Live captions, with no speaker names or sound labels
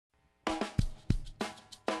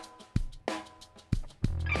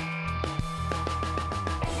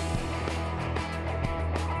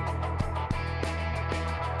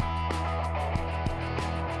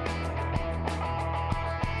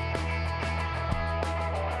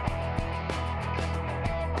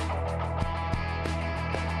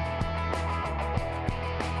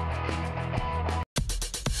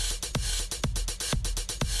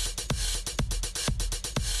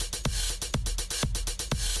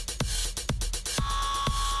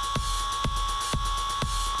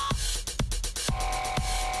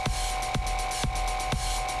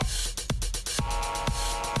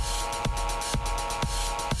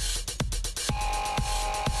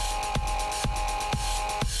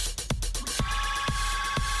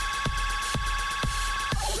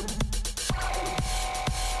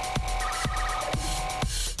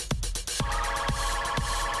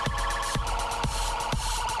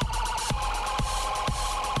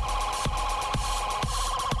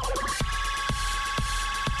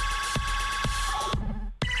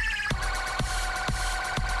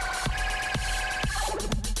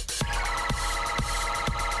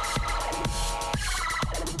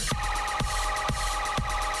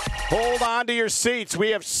Hold on to your seats.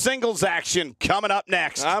 We have singles action coming up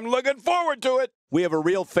next. I'm looking forward to it. We have a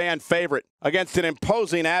real fan favorite against an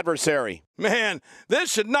imposing adversary. Man,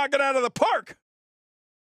 this should knock it out of the park.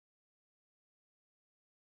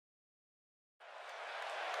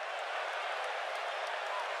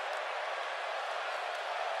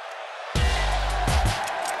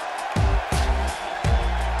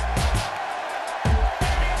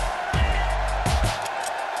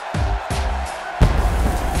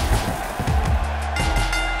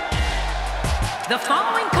 The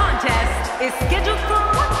following contest is scheduled for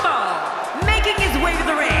one fall, making his way to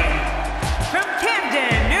the ring. From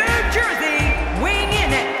Camden, New Jersey, weighing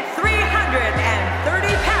in at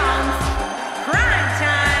 330 pounds, prime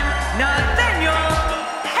time, Nathaniel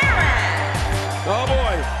Harris. Oh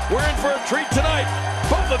boy, we're in for a treat tonight.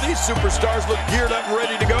 Both of these superstars look geared up and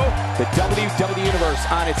ready to go. The WWE Universe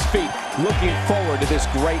on its feet, looking forward to this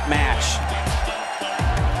great match.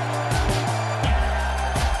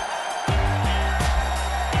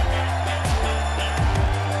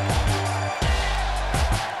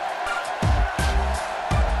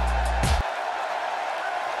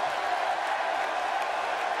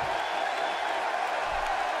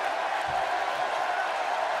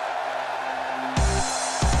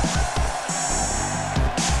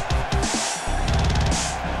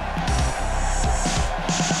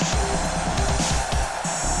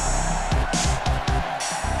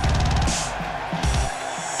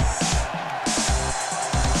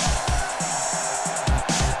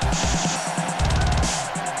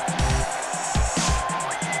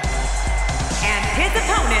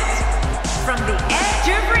 From the edge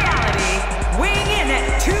of reality, weighing in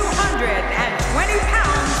at 220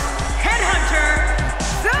 pounds, Headhunter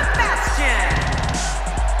Sebastian.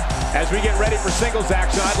 As we get ready for singles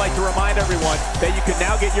action, I'd like to remind everyone that you can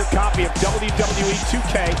now get your copy of WWE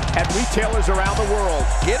 2K at retailers around the world.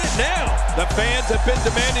 Get it now. The fans have been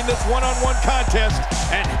demanding this one-on-one contest,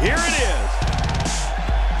 and here it is.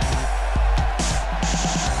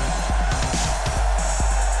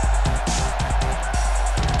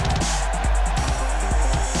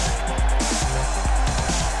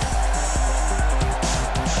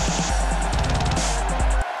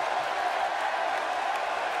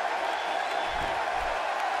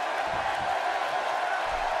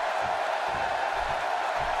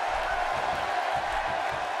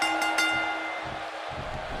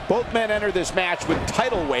 Both men enter this match with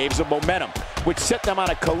tidal waves of momentum, which set them on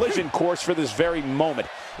a collision course for this very moment.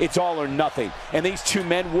 It's all or nothing, and these two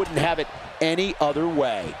men wouldn't have it any other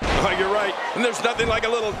way. Oh, you're right, and there's nothing like a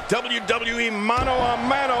little WWE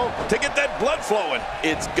mano-a-mano to get that blood flowing.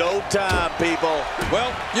 It's go time, people.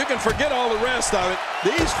 Well, you can forget all the rest of it.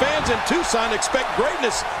 These fans in Tucson expect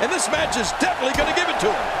greatness, and this match is definitely going to give it to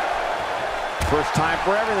them. First time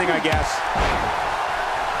for everything, I guess.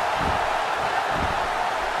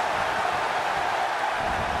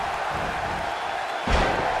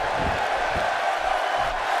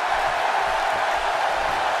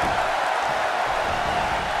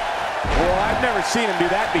 I've never seen him do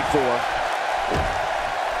that before.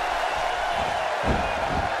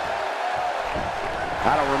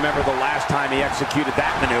 I don't remember the last time he executed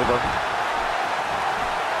that maneuver.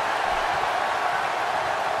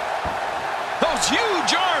 Those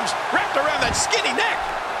huge arms wrapped around that skinny neck.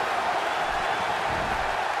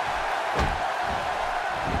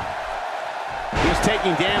 He was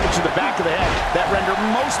taking damage to the back of the head that rendered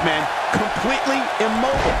most men completely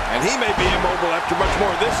immobile. And he may be immobile after much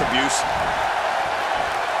more of this abuse.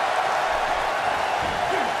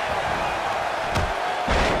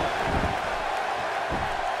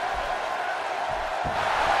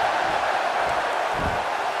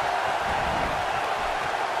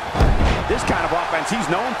 This kind of offense he's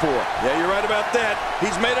known for. Yeah, you're right about that.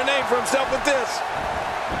 He's made a name for himself with this.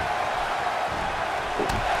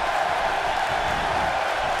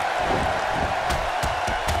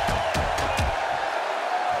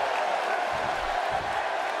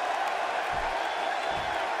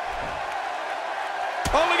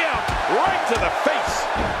 Oh, look out! Right to the face.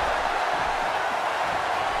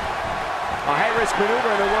 A high-risk maneuver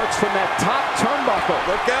in the works from that top turnbuckle.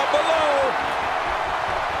 Look out below.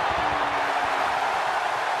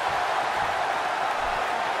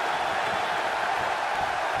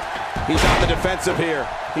 He's on the defensive here.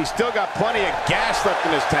 He's still got plenty of gas left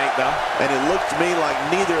in his tank, though. And it looks to me like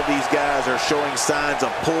neither of these guys are showing signs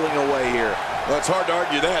of pulling away here. Well, it's hard to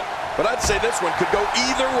argue that, but I'd say this one could go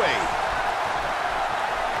either way.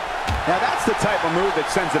 Now that's the type of move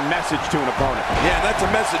that sends a message to an opponent. Yeah, that's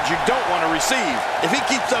a message you don't want to receive. If he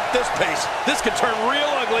keeps up this pace, this could turn real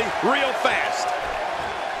ugly real fast.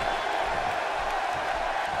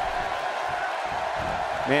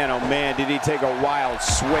 Man, oh man, did he take a wild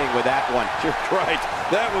swing with that one. You're right.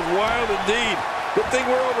 That was wild indeed. Good thing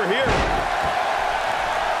we're over here.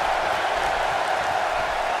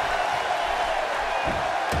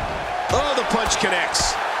 Oh, the punch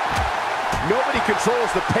connects. Nobody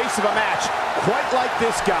controls the pace of a match quite like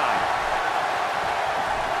this guy.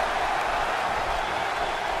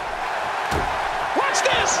 Watch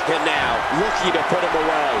this! And now, looking to put him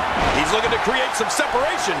away. He's looking to create some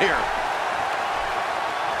separation here.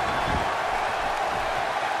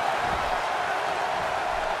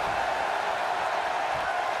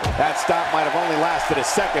 That stop might have only lasted a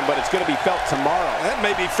second, but it's going to be felt tomorrow. That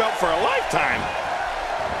may be felt for a lifetime.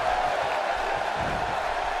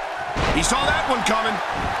 He saw that one coming.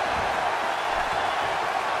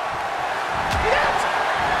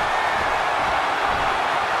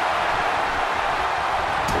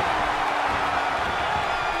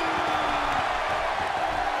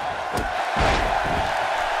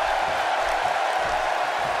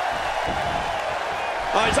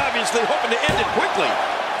 Oh, he's obviously hoping to end it quickly.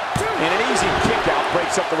 And an easy kick out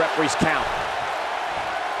breaks up the referee's count.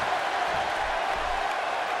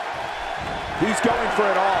 He's going for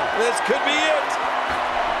it all. This could be it.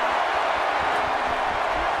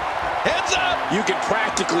 Heads up! You can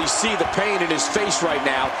practically see the pain in his face right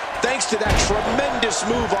now, thanks to that tremendous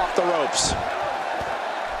move off the ropes.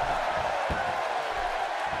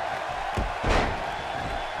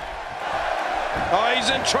 Oh, he's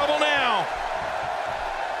in trouble now.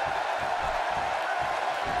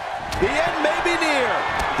 The end may be near.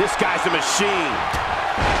 This guy's a machine.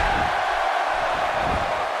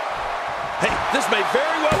 Hey, this may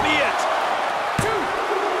very well be it.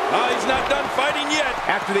 Oh, he's not done fighting yet.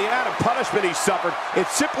 After the amount of punishment he suffered, it's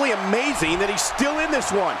simply amazing that he's still in this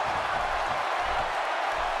one.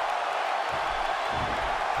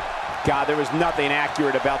 God, there was nothing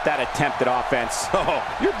accurate about that attempt at offense. Oh,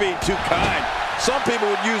 you're being too kind. Some people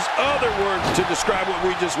would use other words to describe what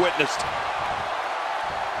we just witnessed.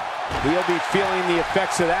 He'll be feeling the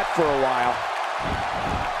effects of that for a while.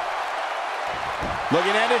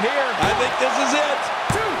 Looking at it here. I think this is it.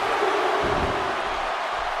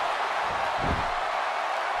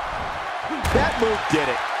 That move did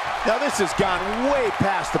it. Now this has gone way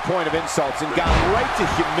past the point of insults and gone right to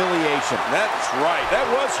humiliation. That's right. That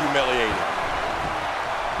was humiliating.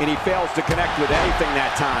 And he fails to connect with anything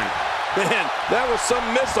that time. Man, that was some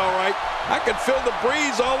miss, all right. I could feel the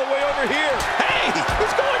breeze all the way over here. Hey,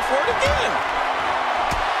 he's going for it again.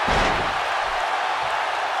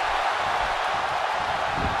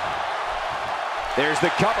 There's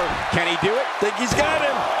the cover. Can he do it? Think he's got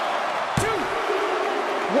him.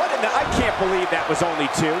 What in the... I can't believe that was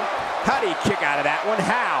only two. How do you kick out of that one?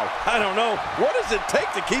 How? I don't know. What does it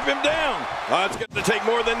take to keep him down? It's going to take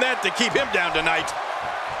more than that to keep him down tonight.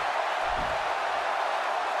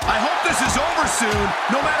 I hope this is over soon.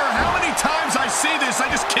 No matter how many times I see this, I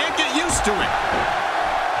just can't get used to it.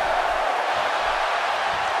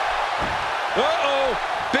 Uh-oh.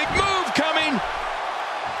 Big move coming.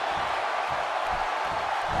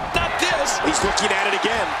 Not this. He's looking at it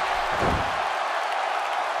again.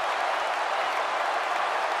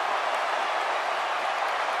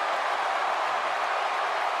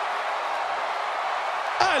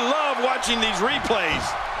 I love watching these replays.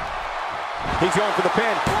 He's going for the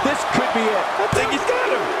pin. This could be it. I think he's got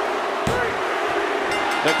him.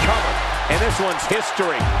 The cover. And this one's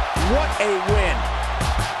history. What a win.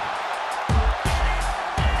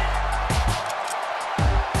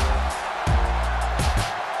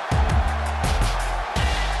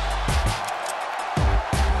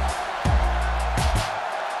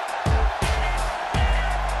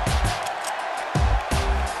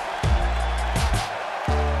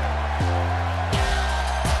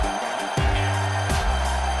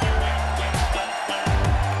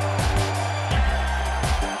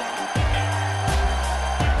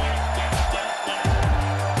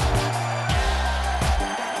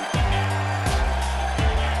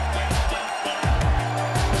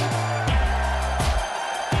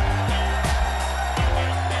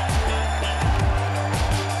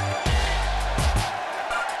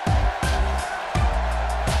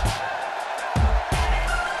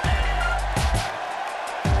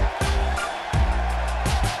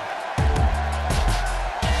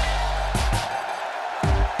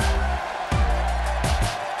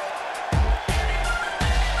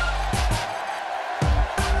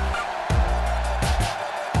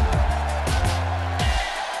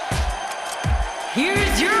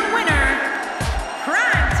 Here's your winner,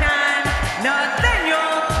 Primetime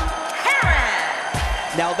Nathaniel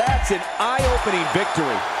Harris. Now that's It's an eye-opening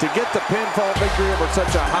victory. To get the pinfall victory over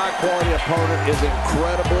such a high-quality opponent is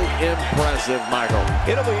incredibly impressive, Michael.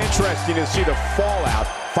 It'll be interesting to see the fallout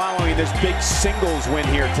following this big singles win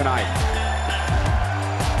here tonight.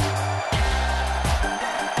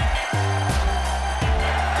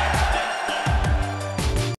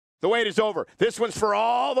 The wait is over. This one's for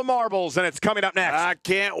all the marbles, and it's coming up next. I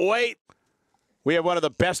can't wait. We have one of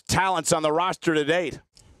the best talents on the roster to date.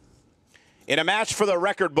 In a match for the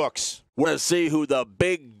record books. We're going to see who the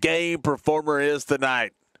big game performer is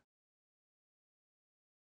tonight.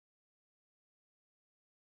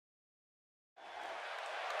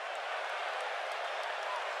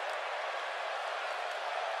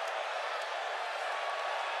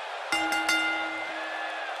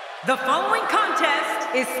 The following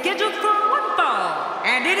contest is scheduled for one fall,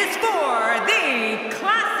 and it is for the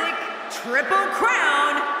Classic Triple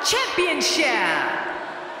Crown Championship.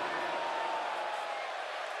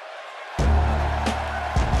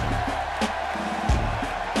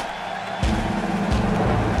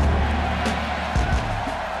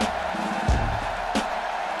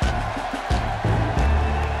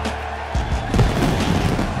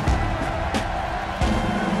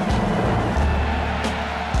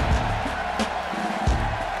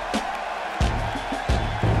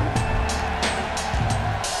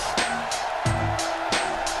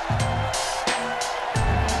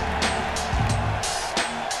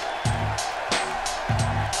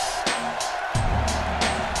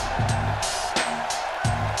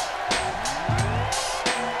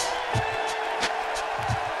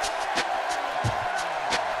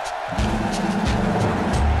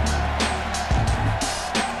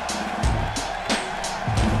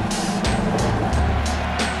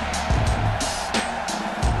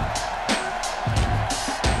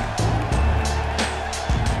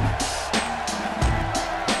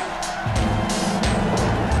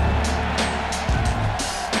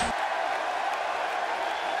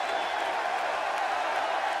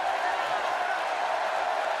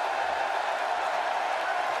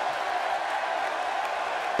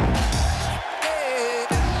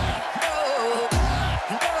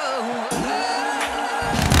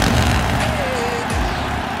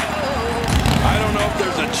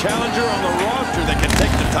 Challenger on the roster that can take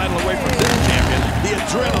the title away from this champion. The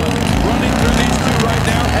adrenaline running through these two right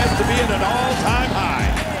now has to be at an all-time high.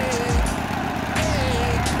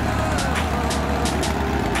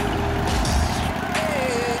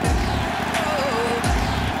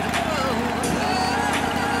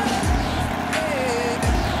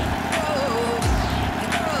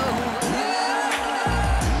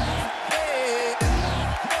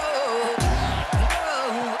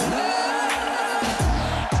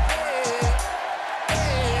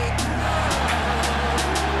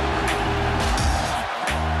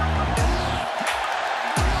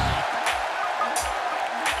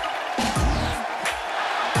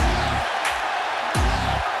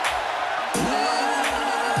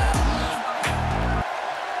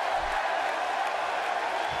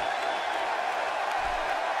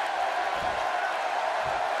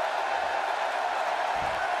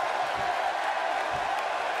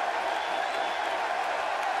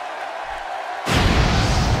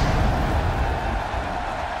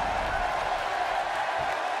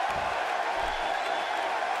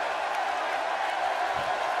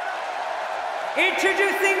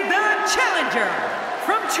 Introducing the challenger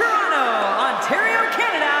from Toronto, Ontario,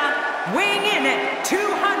 Canada, weighing in at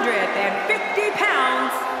 250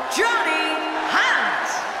 pounds, Johnny Hunt.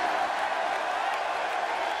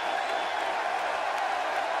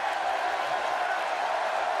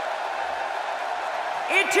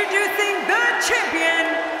 Introducing the champion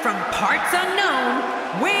from parts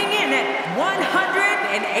unknown, weighing in at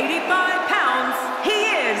 185 pounds, he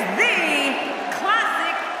is the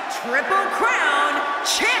Triple Crown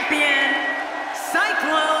Champion,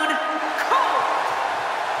 Cyclone Colt.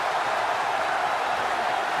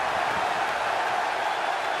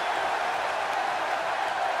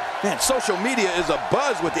 Man, social media is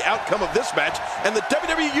abuzz with the outcome of this match, and the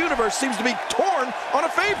WWE Universe seems to be torn on a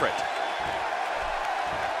favorite.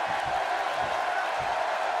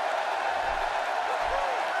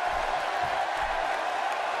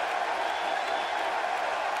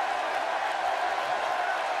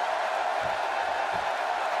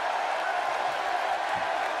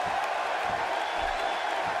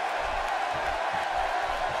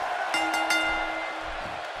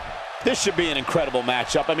 This should be an incredible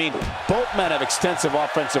matchup. I mean, both men have extensive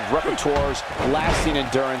offensive repertoires, lasting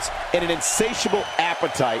endurance, and an insatiable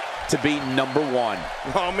appetite to be #1.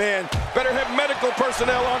 Oh, man, better have medical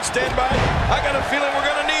personnel on standby. I got a feeling we're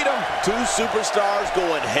going to need them. Two superstars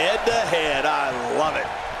going head-to-head. I love it.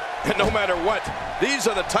 And no matter what, these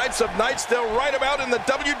are the types of nights they'll write about in the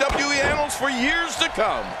WWE annals for years to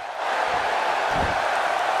come.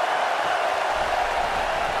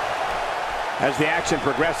 As the action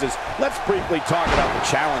progresses, let's briefly talk about the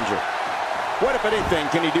challenger. What, if anything,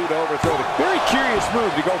 can he do to overthrow the very curious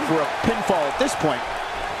move to go for a pinfall at this point?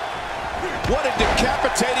 What a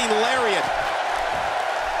decapitating lariat.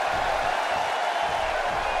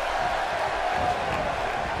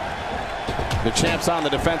 The champ's on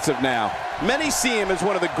the defensive now. Many see him as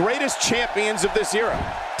one of the greatest champions of this era.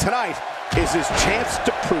 Tonight is his chance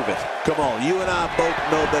to prove it. Come on, you and I both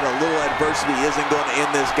know that a little adversity isn't going to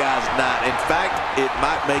end this guy's night. In fact, it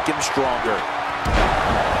might make him stronger.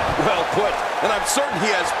 Well put, and I'm certain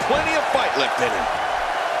he has plenty of fight left in him.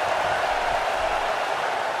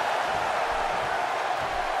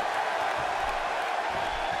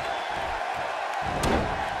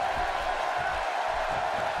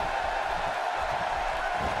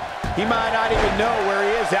 He might not even know where he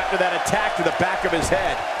is after that attack to the back of his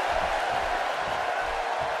head.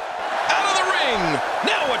 Out of the ring!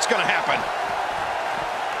 Now what's going to happen?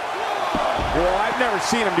 Well, I've never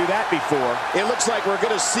seen him do that before. It looks like we're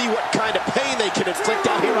going to see what kind of pain they can inflict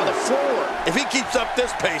out here on the floor. If he keeps up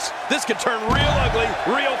this pace, this could turn real ugly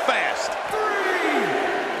real fast.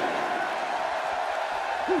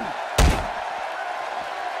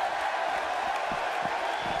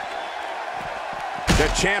 The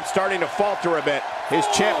champ's starting to falter a bit. His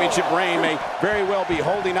championship reign may very well be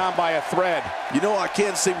holding on by a thread. You know, I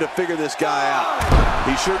can't seem to figure this guy out.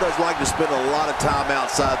 He sure does like to spend a lot of time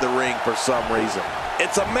outside the ring for some reason.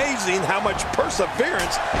 It's amazing how much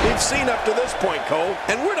perseverance we've seen up to this point, Cole.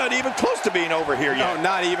 And we're not even close to being over here yet. No,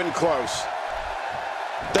 not even close.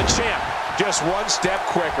 The champ, just one step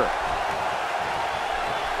quicker.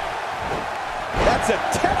 That's a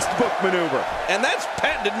textbook maneuver. And that's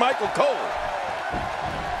patented Michael Cole.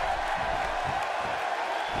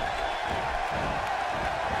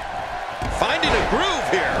 Finding a groove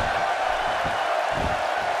here.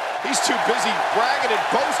 He's too busy bragging and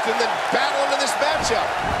boasting than battling in this matchup.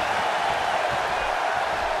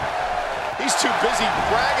 He's too busy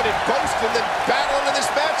bragging and boasting than battling in this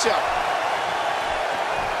matchup.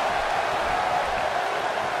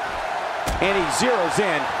 And he zeroes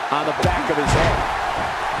in on the back of his head.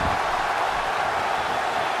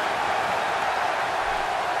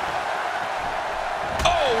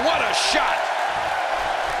 Oh, what a shot!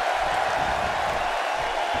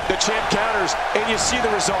 The champ counters, and you see the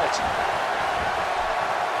result.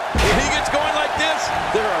 If he gets going like this,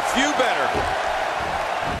 there are a few better.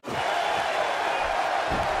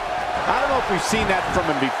 I don't know if we've seen that from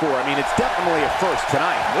him before. I mean, it's definitely a first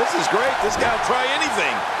tonight. This is great. This guy will try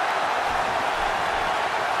anything.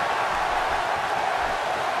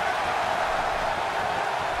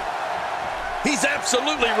 He's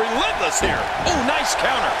absolutely relentless here. Oh, nice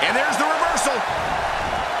counter. And there's the reversal.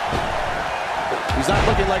 He's not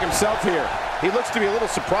looking like himself here. He looks to be a little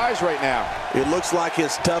surprised right now. It looks like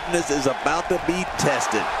his toughness is about to be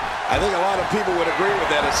tested. I think a lot of people would agree with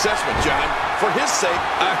that assessment, John. For his sake,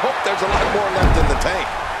 I hope there's a lot more left in the tank.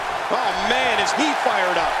 Oh, man, is he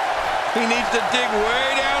fired up. He needs to dig way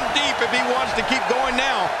down deep if he wants to keep going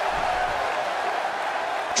now.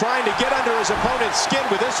 Trying to get under his opponent's skin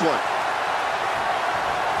with this one.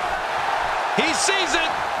 He sees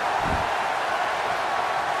it.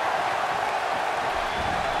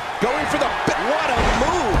 Going for the... What a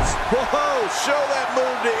move! Whoa, show that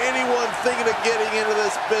move to anyone thinking of getting into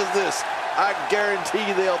this business. I guarantee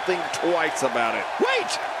you they'll think twice about it.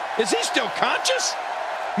 Wait, is he still conscious?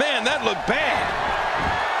 Man, that looked bad.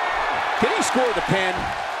 Can he score the pin?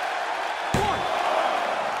 1,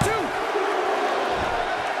 2.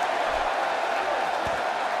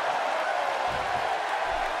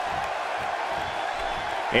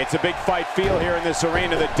 It's a big fight feel here in this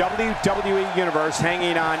arena. The WWE Universe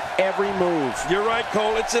hanging on every move. You're right,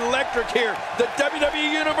 Cole. It's electric here. The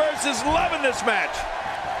WWE Universe is loving this match.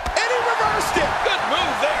 And he reversed it. Good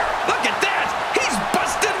move there. Look at that. He's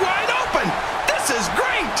busted wide open. This is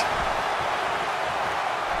great.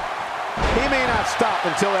 He may not stop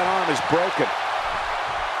until that arm is broken.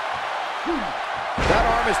 That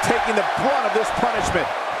arm is taking the brunt of this punishment.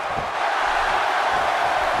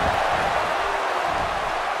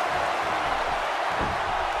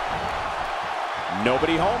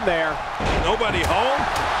 Nobody home there. Nobody home?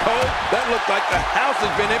 Cole, that looked like the house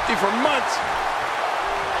has been empty for months.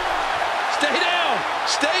 Stay down!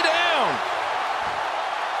 Stay down!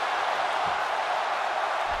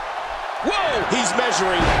 Whoa! He's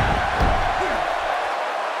measuring.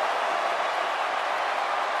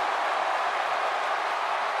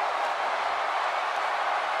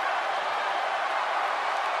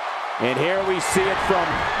 And here we see it from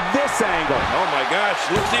this angle. Oh my gosh,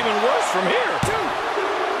 looks even worse from here.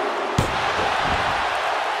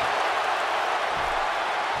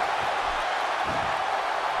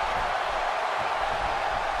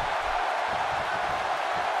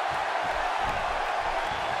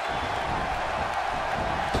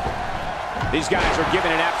 These guys are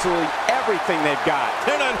giving it absolutely everything they've got.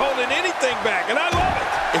 They're not holding anything back, and I love it.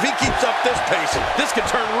 If he keeps up this pace, this could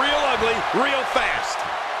turn real ugly real fast.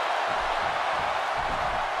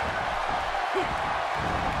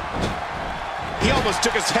 He almost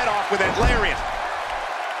took his head off with that lariat.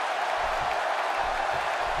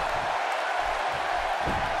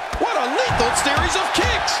 What a lethal series of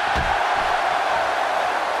kicks.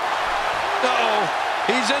 Uh-oh,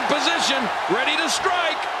 he's in position, ready to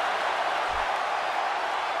strike.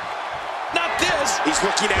 Not this. He's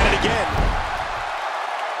looking at it again.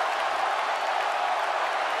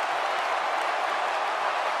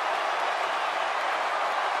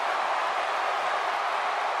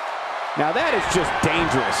 Now that is just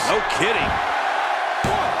dangerous. No kidding.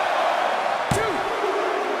 1, 2.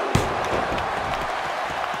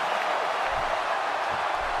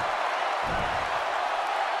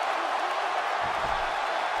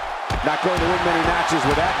 Not going to win many matches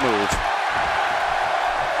with that move.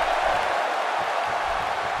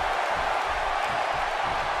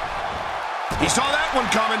 He saw that one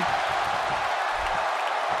coming.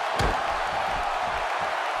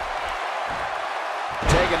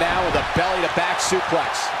 Taken down with a belly-to-back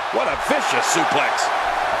suplex. What a vicious suplex.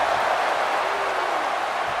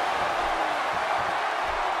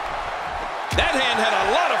 That hand had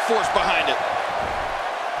a lot of force behind it.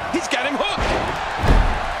 He's got him hooked.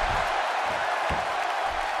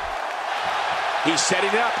 He's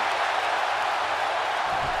setting it up.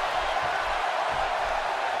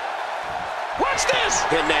 Watch this!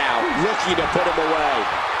 And now, looking to put him away.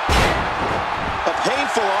 A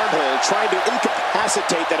painful arm hold trying to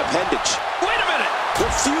incapacitate that appendage. Wait a minute!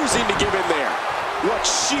 Refusing to give in there. What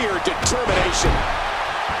sheer determination.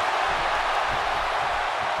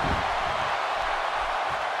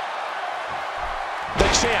 The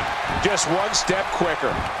champ, just one step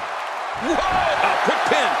quicker. Whoa! A quick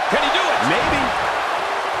pin. Can he do it? Maybe.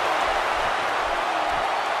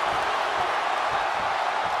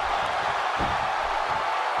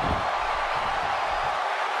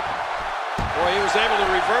 Boy, he was able to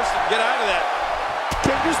reverse and get out of that.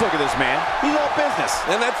 King, just look at this man. He's all business.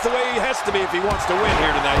 And that's the way he has to be if he wants to win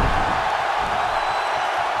here tonight.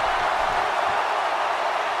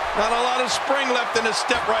 Not a lot of spring left in his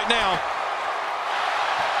step right now.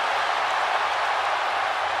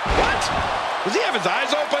 What? Does he have his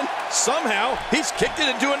eyes open? Somehow, he's kicked it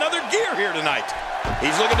into another gear here tonight.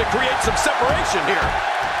 He's looking to create some separation here.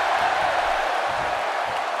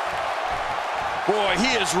 Boy,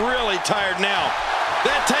 he is really tired now.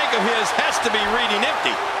 That tank of his has to be reading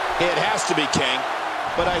empty. It has to be, King.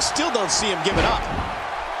 But I still don't see him giving up.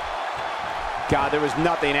 God, there was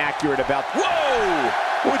nothing accurate about... Whoa!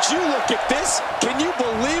 Would you look at this? Can you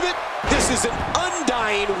believe it? This is an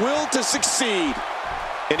undying will to succeed.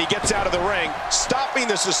 And he gets out of the ring, stopping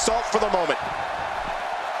this assault for the moment.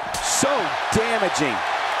 So damaging.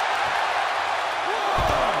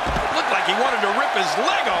 Looked like he wanted to rip his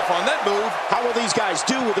leg off on that move. How will these guys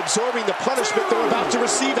do with absorbing the punishment they're about to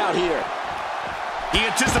receive out here? He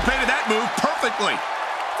anticipated that move perfectly.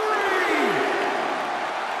 3.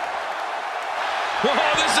 Whoa,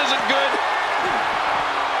 this isn't good.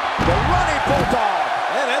 The running bulldog.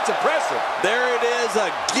 Man, that's impressive. There it is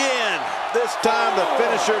again. This time the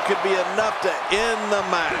finisher could be enough to end the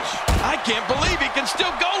match. I can't believe he can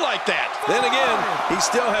still go like that. Then again, he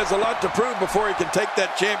still has a lot to prove before he can take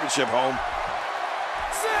that championship home.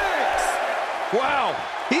 6. Wow,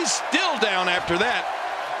 he's still down after that.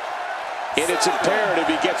 And it's imperative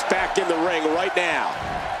he gets back in the ring right now.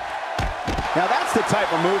 Now that's the type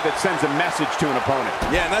of move that sends a message to an opponent.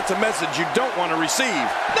 Yeah, and that's a message you don't want to receive.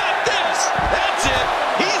 Not this! That's it!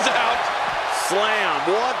 He's out! Slam.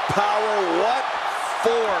 What power, what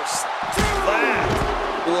force. That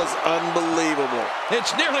was unbelievable.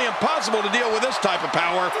 It's nearly impossible to deal with this type of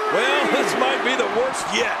power. Well, this might be the worst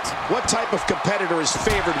yet. What type of competitor is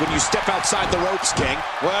favored when you step outside the ropes, King?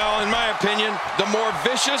 Well, in my opinion, the more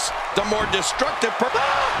vicious, the more destructive.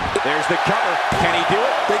 There's the cover. Can he do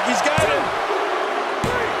it? Think he's got it.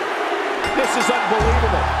 This is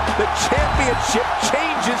unbelievable. The championship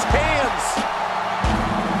changes hands.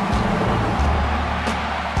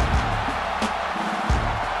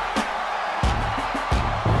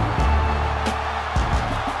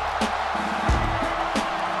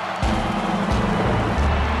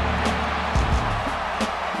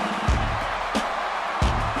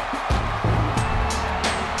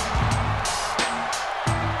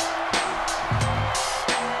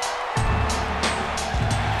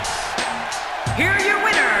 here are your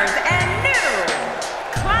winners and new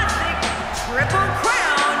Classic Triple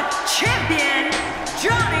Crown Champion,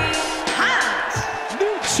 Johnny Hunt. New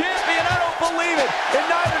champion, I don't believe it. And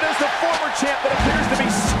neither does the former champ that appears to be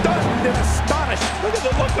stunned and astonished. Look at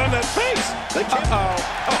the look on that face. They can't.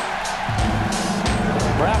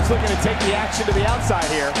 Perhaps looking to take the action to the outside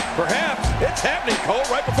here. Perhaps. It's happening, Cole,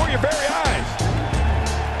 right before your very eyes.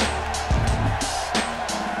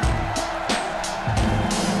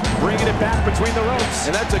 Bringing it back between the ropes.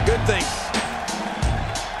 And that's a good thing.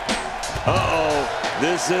 Uh-oh.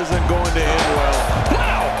 This isn't going to end well.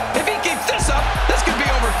 Wow! If he keeps this up, this could be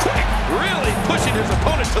over quick. Really pushing his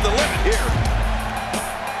opponent to the limit here.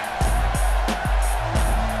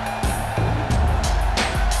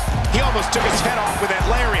 He almost took his head off with that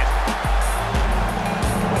lariat.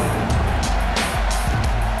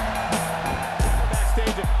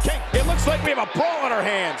 Backstage at King. It looks like we have a brawl on our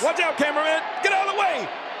hands. Watch out, cameraman. Get out of the way.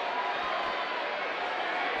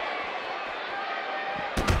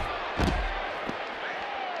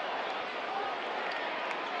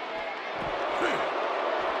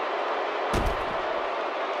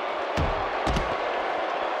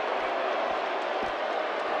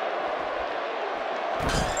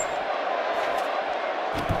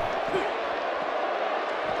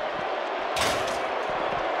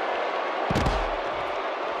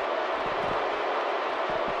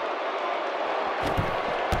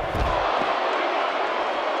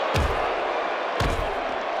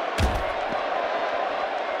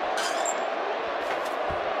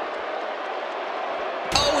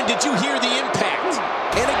 Did you hear the impact?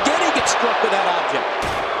 And again he gets struck with that object.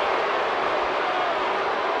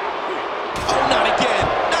 Oh, not again.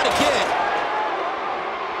 Not again.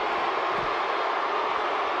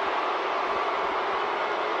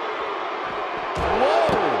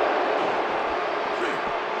 Whoa.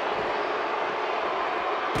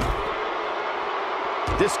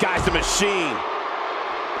 This guy's a machine.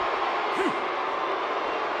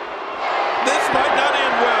 This might not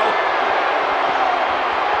end well.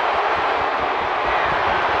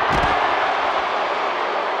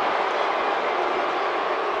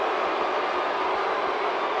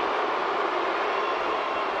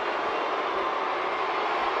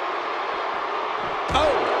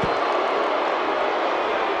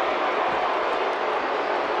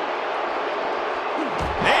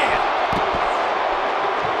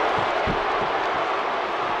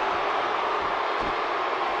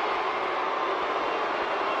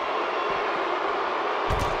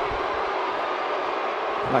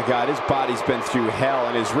 My God, his body's been through hell,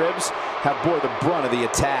 and his ribs have bore the brunt of the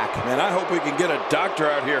attack. Man, I hope we can get a doctor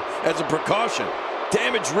out here as a precaution.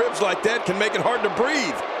 Damaged ribs like that can make it hard to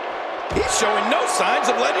breathe. He's showing no signs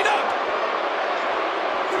of letting up.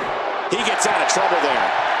 He gets out of trouble there.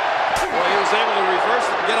 Well, he was able to reverse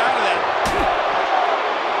it and get out of that.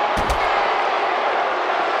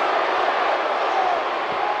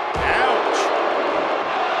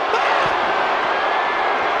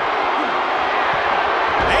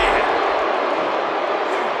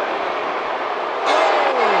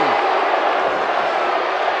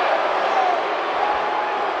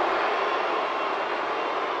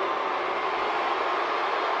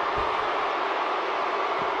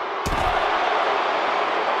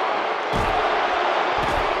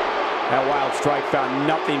 That wild strike found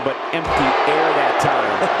nothing but empty air that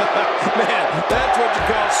time. Man, that's what you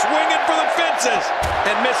call swinging for the fences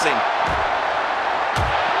and missing.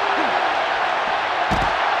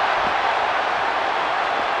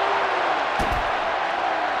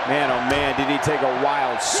 Man, oh man, did he take a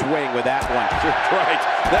wild swing with that one. Right,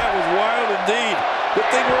 that was wild indeed.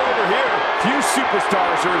 Good thing we're over here. Few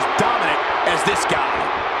superstars are as dominant as this guy.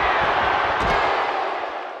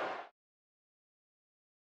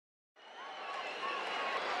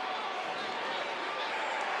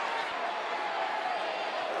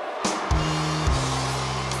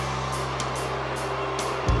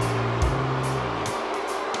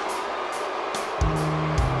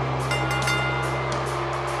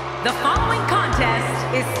 The following contest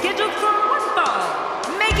is scheduled for one fall,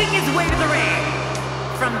 making his way to the ring.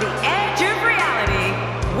 From the edge of reality,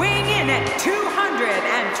 weighing in at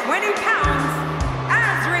 220 pounds,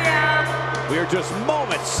 Azrael. We are just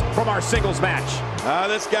moments from our singles match.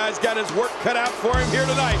 This guy's got his work cut out for him here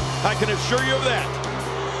tonight. I can assure you of that.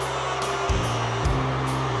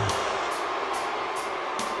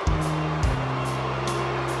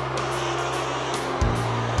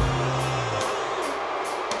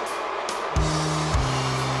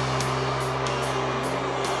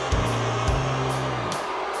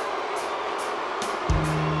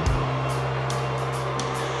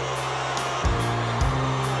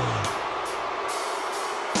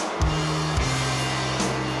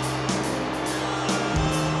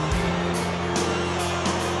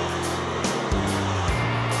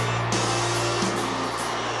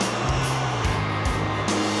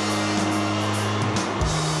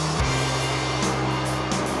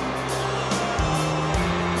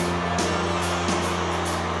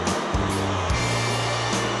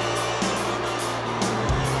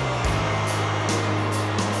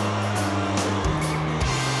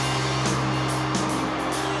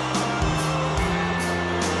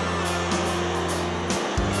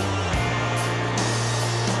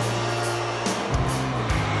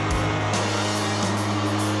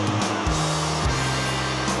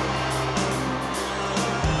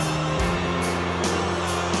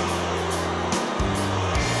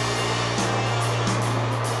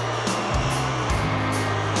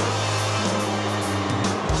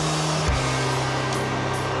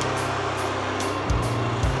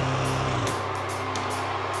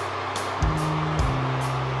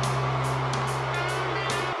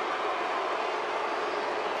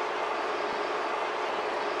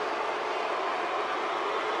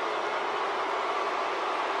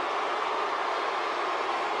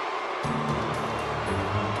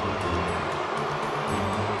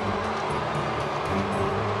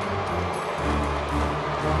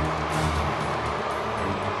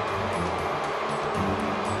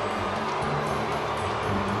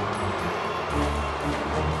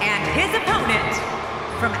 his opponent,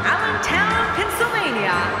 from Allentown,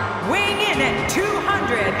 Pennsylvania, weighing in at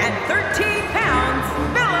 213 pounds,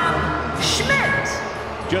 Philip Schmidt.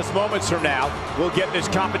 Just moments from now, we'll get this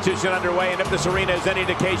competition underway, and if this arena is any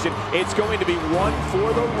indication, it's going to be one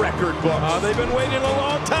for the record books. They've been waiting a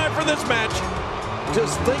long time for this match.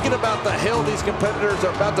 Just thinking about the hell these competitors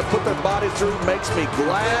are about to put their bodies through makes me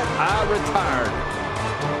glad I retired.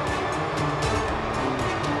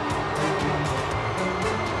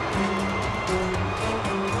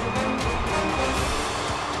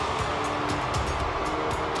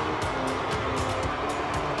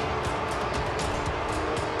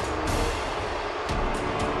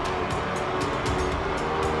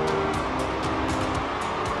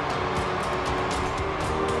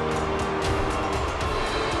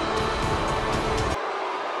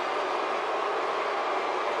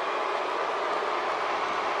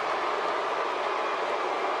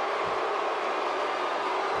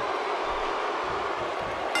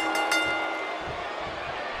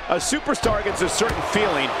 A superstar gets a certain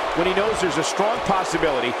feeling when he knows there's a strong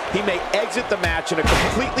possibility he may exit the match in a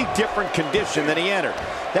completely different condition than he entered.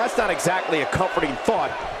 That's not exactly a comforting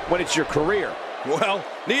thought when it's your career. Well,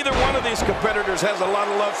 neither one of these competitors has a lot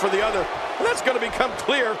of love for the other, and that's going to become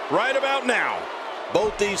clear right about now.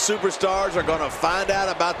 Both these superstars are going to find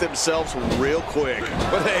out about themselves real quick.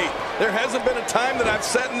 But hey, there hasn't been a time that I've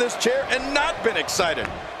sat in this chair and not been excited.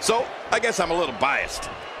 So I guess I'm a little biased.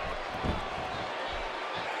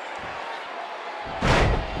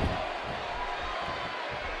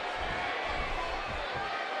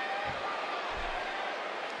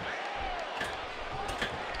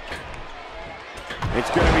 It's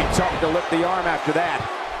going to be tough to lift the arm after that.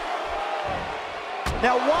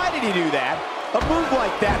 Now, why did he do that? A move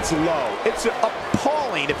like that's low. It's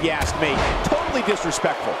appalling, if you ask me. Totally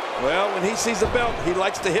disrespectful. Well, when he sees a belt, he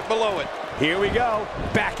likes to hit below it. Here we go.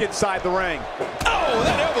 Back inside the ring. Oh,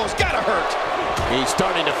 that elbow's got to hurt. He's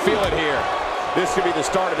starting to feel it here. This could be the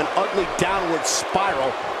start of an ugly downward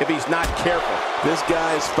spiral if he's not careful. This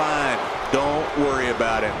guy's fine. Don't worry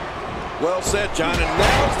about it. Well said, John, and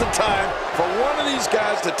now's the time for one of these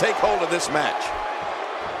guys to take hold of this match.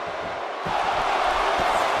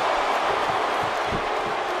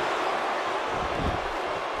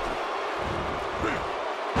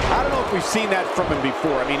 I don't know if we've seen that from him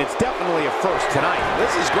before. I mean, it's definitely a first tonight.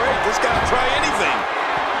 This is great. This guy will try anything.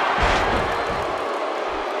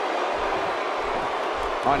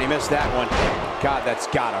 Oh, and he missed that one. God, that's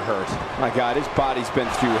gotta hurt. My God, his body's been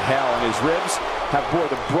through hell, and his ribs have bore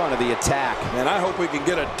the brunt of the attack. And I hope we can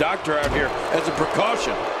get a doctor out here as a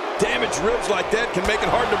precaution. Damaged ribs like that can make it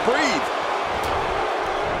hard to breathe.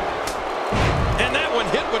 And that one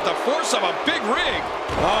hit with the force of a big rig.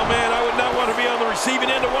 Oh, man, I would not want to be on the receiving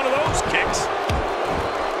end of one of those kicks.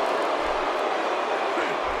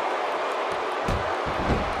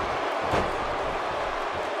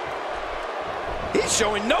 He's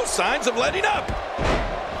showing no signs of letting up.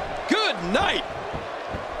 Good night.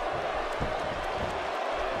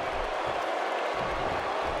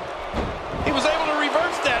 He was able to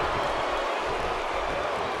reverse that.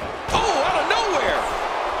 Oh, out of nowhere.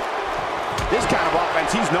 This kind of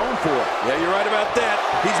offense he's known for. Yeah, you're right about that.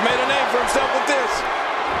 He's made a name for himself with this.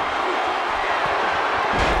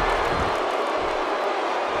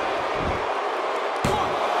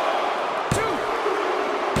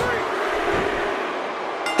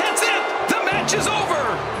 Is over.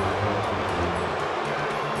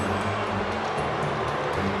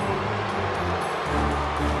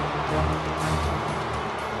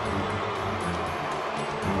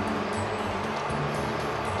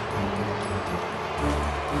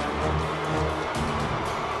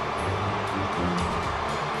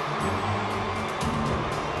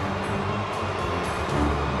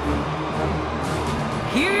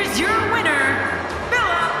 Here's your winner,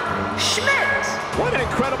 Philip Schmidt. What an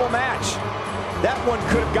incredible match. That one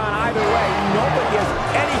could have gone either way. Nobody has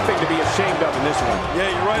anything to be ashamed of in this one. Yeah,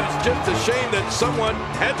 you're right. It's just a shame that someone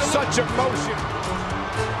had Such emotion.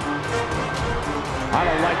 I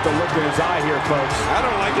don't like the look in his eye here, folks. I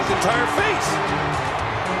don't like his entire face.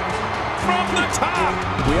 From the top.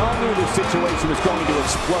 We all knew this situation was going to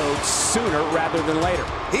explode sooner rather than later.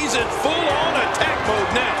 He's in full-on attack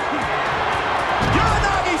mode now.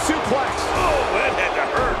 Uranagi suplex. Oh, that had to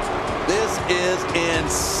hurt. This is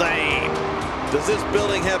insane. Does this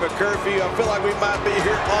building have a curfew? I feel like we might be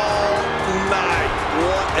here all night.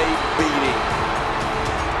 What a beating.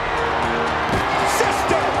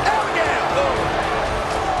 Sister, oh yeah. Oh.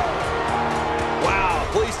 Wow,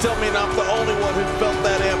 please tell me I'm the only one who felt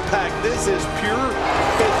that impact. This is pure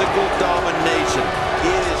physical domination.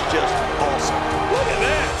 It is just awesome. Look at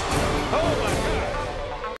that.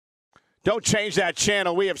 Don't change that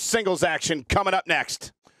channel. We have singles action coming up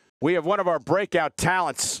next. We have one of our breakout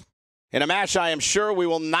talents in a match I am sure we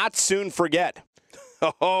will not soon forget.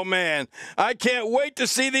 Oh, man. I can't wait to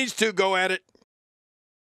see these two go at it.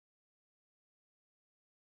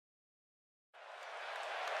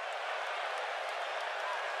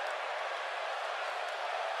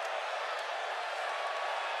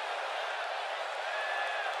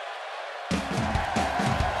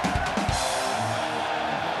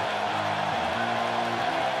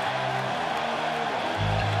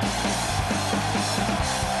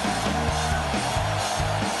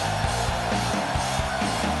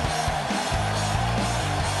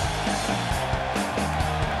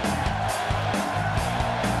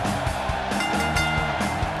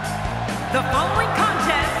 The following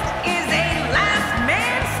contest is a last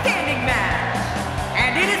man standing match,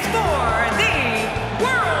 and it is for the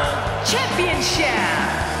World Championship.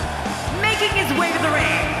 Making his way to the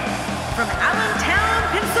ring from Allentown,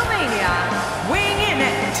 Pennsylvania, weighing in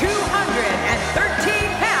at 213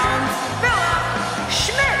 pounds, Philip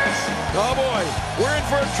Schmidt. Oh, boy. We're in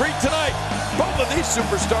for a treat tonight. Both of these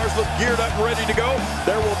superstars look geared up and ready to go.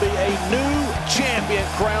 There will be a new champion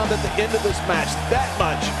crowned at the end of this match. That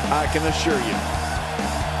much I can assure you.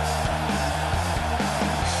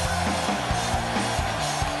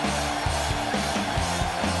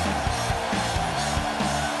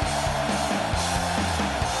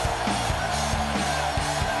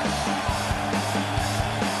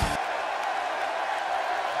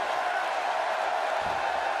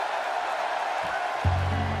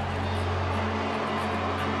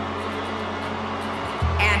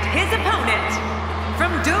 His opponent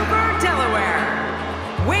from Dover,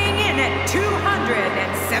 Delaware, weighing in at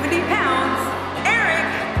 270 pounds, Eric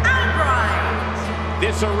Albright.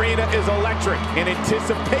 This arena is electric in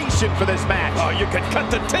anticipation for this match. Oh, you can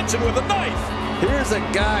cut the tension with a knife. Here's a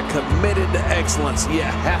guy committed to excellence. You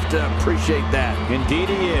have to appreciate that. Indeed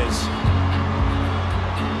he is.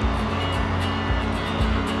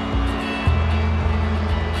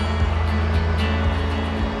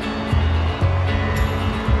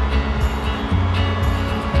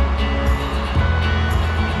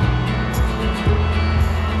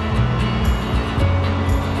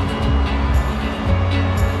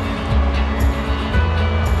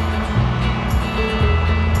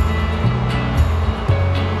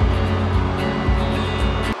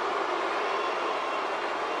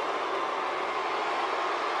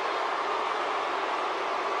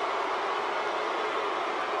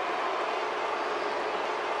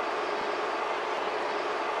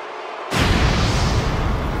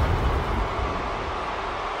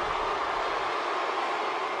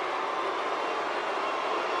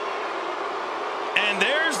 And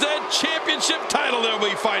there's the championship title they'll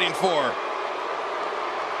be fighting for.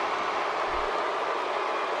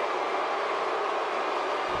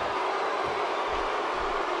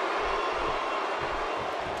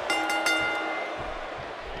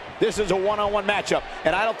 This is a one-on-one matchup,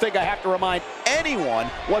 and I don't think I have to remind anyone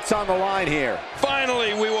what's on the line here.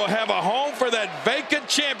 Finally, we will have a home for that vacant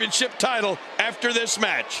championship title after this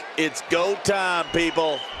match. It's go time,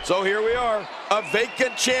 people. So here we are, a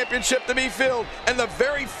vacant championship to be filled, and the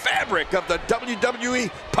very fabric of the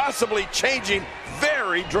WWE possibly changing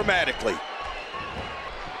very dramatically.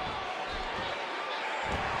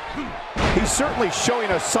 He's certainly showing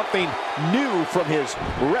us something new from his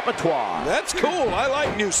repertoire. That's cool. I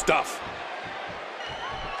like new stuff.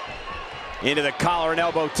 Into the collar and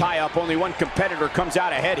elbow tie-up. Only one competitor comes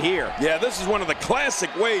out ahead here. Yeah, this is one of the classic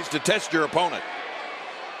ways to test your opponent.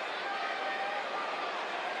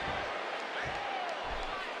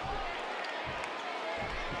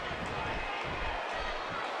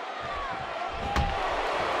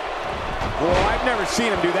 Well, I've never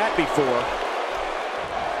seen him do that before.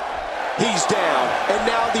 He's down, and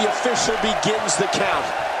now the official begins the count.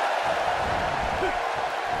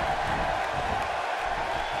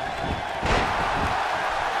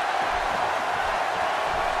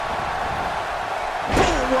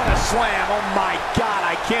 Boom, what a slam. Oh my God,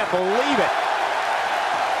 I can't believe it.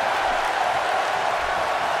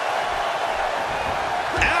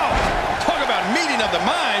 Ow! Talk about meeting of the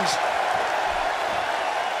minds.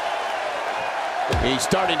 He's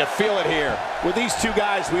starting to feel it here. With these two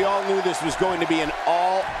guys, we all knew this was going to be an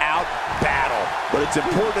all-out battle. But it's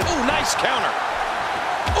important. Ooh, nice counter.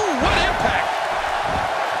 Ooh, what impact.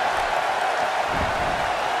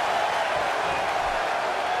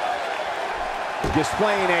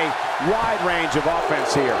 Displaying a wide range of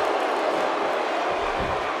offense here.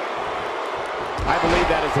 I believe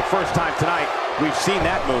that is the first time tonight we've seen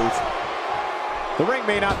that move. The ring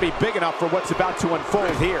may not be big enough for what's about to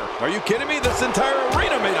unfold here. Are you kidding me? This entire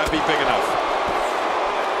arena may not be big enough.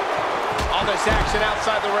 All this action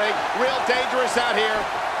outside the ring. Real dangerous out here.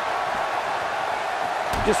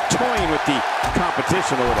 Just toying with the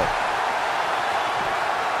competition a little.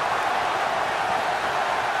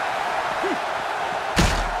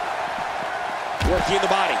 Working the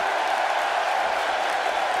body.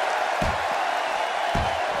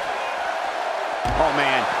 Oh,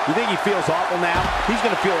 man, you think he feels awful now? He's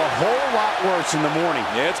going to feel a whole lot worse in the morning.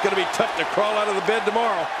 Yeah, it's going to be tough to crawl out of the bed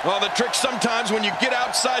tomorrow. Well, the trick sometimes when you get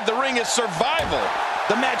outside the ring is survival.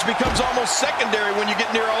 The match becomes almost secondary when you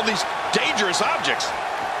get near all these dangerous objects.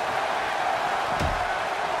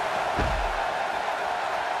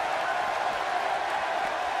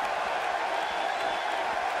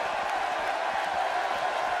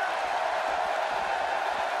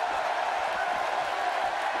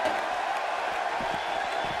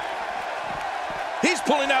 He's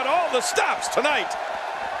pulling out all the stops tonight.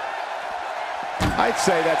 I'd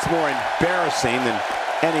say that's more embarrassing than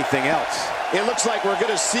anything else. It looks like we're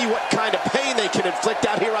going to see what kind of pain they can inflict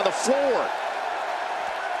out here on the floor.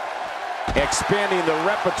 Expanding the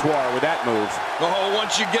repertoire with that move. Oh,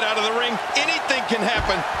 once you get out of the ring, anything can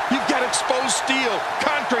happen. You've got exposed steel,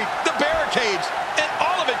 concrete, the barricades, and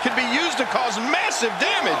all of it can be used to cause massive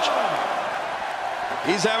damage.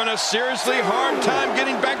 He's having a seriously hard time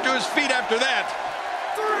getting back to his feet after that.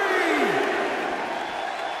 3, 4,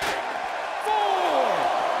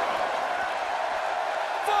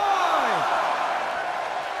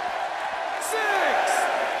 5, 6,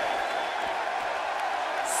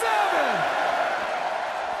 7.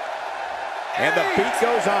 And the beat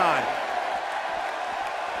goes on.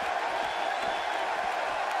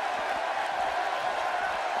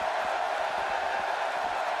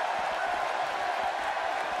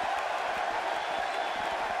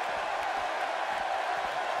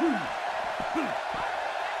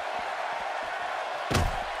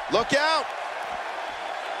 Look out.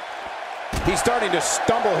 He's starting to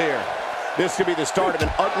stumble here. This could be the start of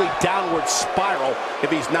an ugly downward spiral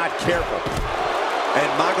if he's not careful.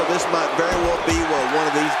 And Michael, this might very well be where one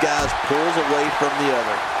of these guys pulls away from the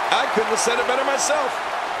other. I couldn't have said it better myself,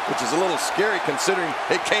 which is a little scary considering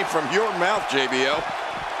it came from your mouth, JBL.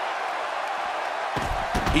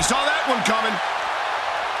 He saw that one coming.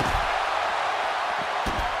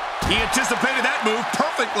 He anticipated that move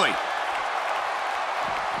perfectly.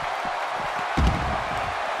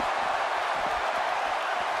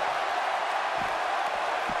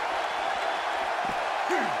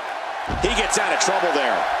 He gets out of trouble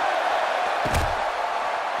there.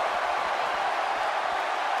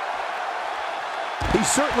 He's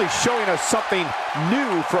certainly showing us something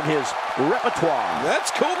new from his repertoire.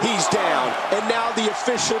 That's cool. He's down, and now the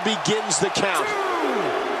official begins the count.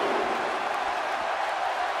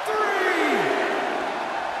 2,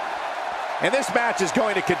 3. And this match is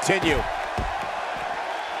going to continue.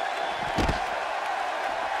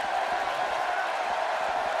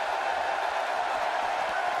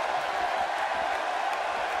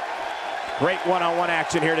 Great one-on-one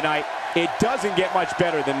action here tonight. It doesn't get much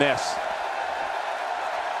better than this.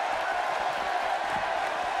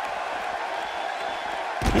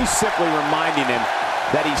 He's simply reminding him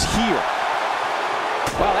that he's here.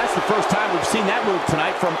 Well, that's the first time we've seen that move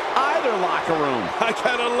tonight from either locker room. I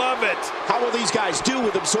gotta love it. How will these guys do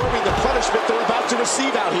with absorbing the punishment they're about to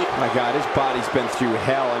receive out here? My God, his body's been through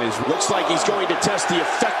hell and his... Looks like he's going to test the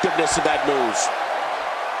effectiveness of that move.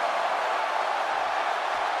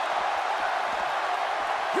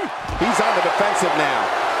 He's on the defensive now.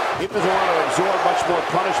 He doesn't want to absorb much more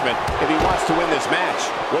punishment if he wants to win this match.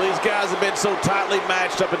 Well, these guys have been so tightly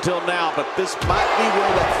matched up until now, but this might be where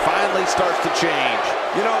that finally starts to change.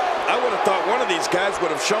 You know, I would have thought one of these guys would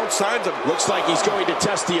have shown signs of... Looks like he's going to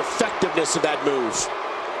test the effectiveness of that move.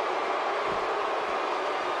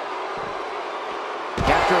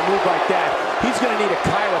 After a move like that, he's going to need a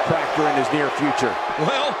chiropractor in his near future.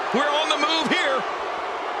 Well, we're on the move here.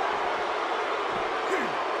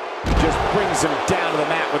 Just brings him down to the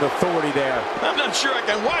mat with authority there. I'm not sure I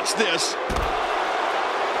can watch this.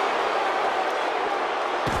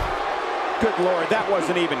 Good Lord, that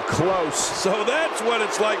wasn't even close. So that's what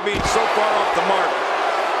it's like being so far off the mark.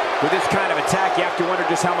 With this kind of attack, you have to wonder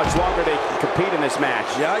just how much longer they can compete in this match.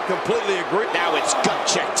 Yeah, I completely agree. Now it's gut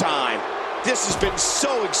check time. This has been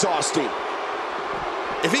so exhausting.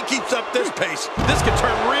 If he keeps up this pace, this could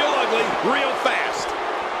turn real ugly real fast.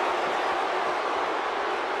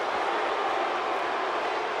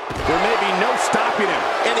 There may be no stopping him.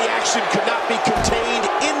 And the action could not be contained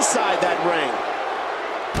inside that ring.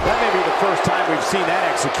 That may be the first time we've seen that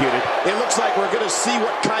executed. It looks like we're going to see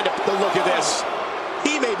what kind of... Look at this.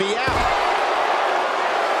 He may be out.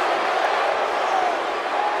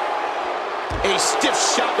 A stiff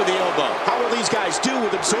shot with the elbow. How will these guys do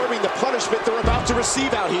with absorbing the punishment they're about to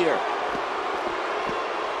receive out here?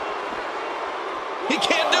 He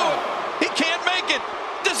can't do it. He can't make it.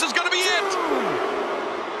 This is going to be it.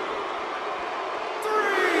 3,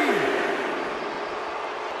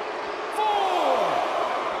 4,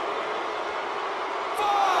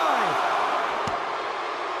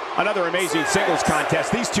 5. Another amazing singles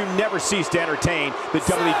contest. These two never cease to entertain the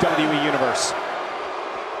WWE Universe.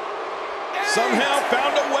 Somehow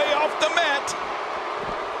found a way off the mat.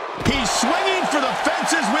 He's swinging for the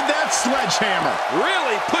fences with that sledgehammer.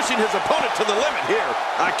 Really pushing his opponent to the limit here.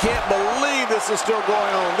 I can't believe this is still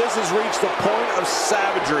going on. This has reached the point of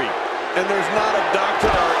savagery, and there's not a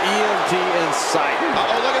doctor or EMT in sight.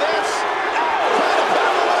 Uh-oh, look at this. Trying to put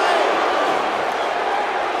him away.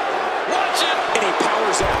 Watch it. And he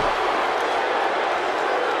powers out.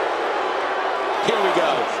 Here we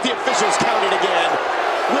go. The officials counted again.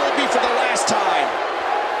 Will it be for the last time?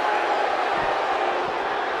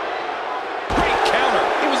 Great counter.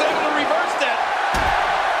 He was able to reverse that.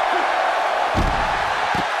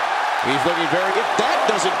 He's looking very... If that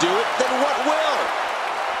doesn't do it, then what will?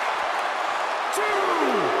 2,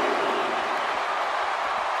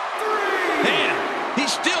 3. Man,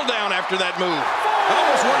 he's still down after that move. I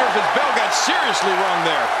almost wonder if his bell got seriously wrong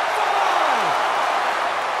there.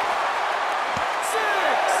 6,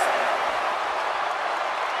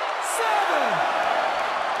 7,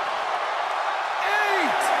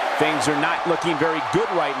 8. Things are not looking very good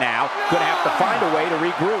right now. Gonna have to find a way to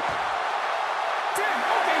regroup. 10.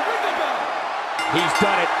 Okay, ring the bell. He's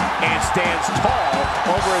done it and stands tall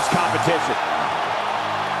over his competition.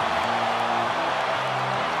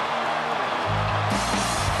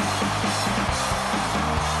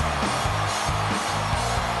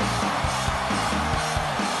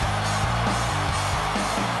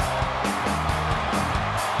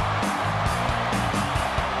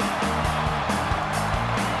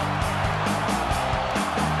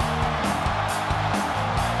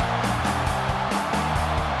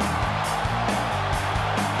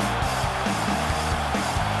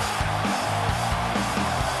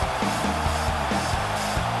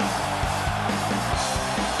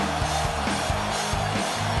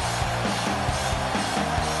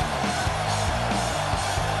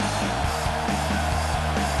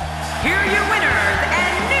 Here are your winners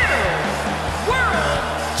and new World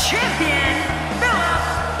Champion,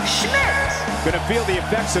 Philip Schmidt. Gonna feel the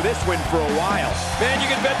effects of this win for a while. Man, you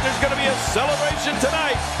can bet there's going to be a celebration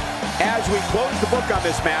tonight. As we close the book on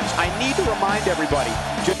this match, I need to remind everybody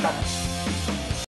just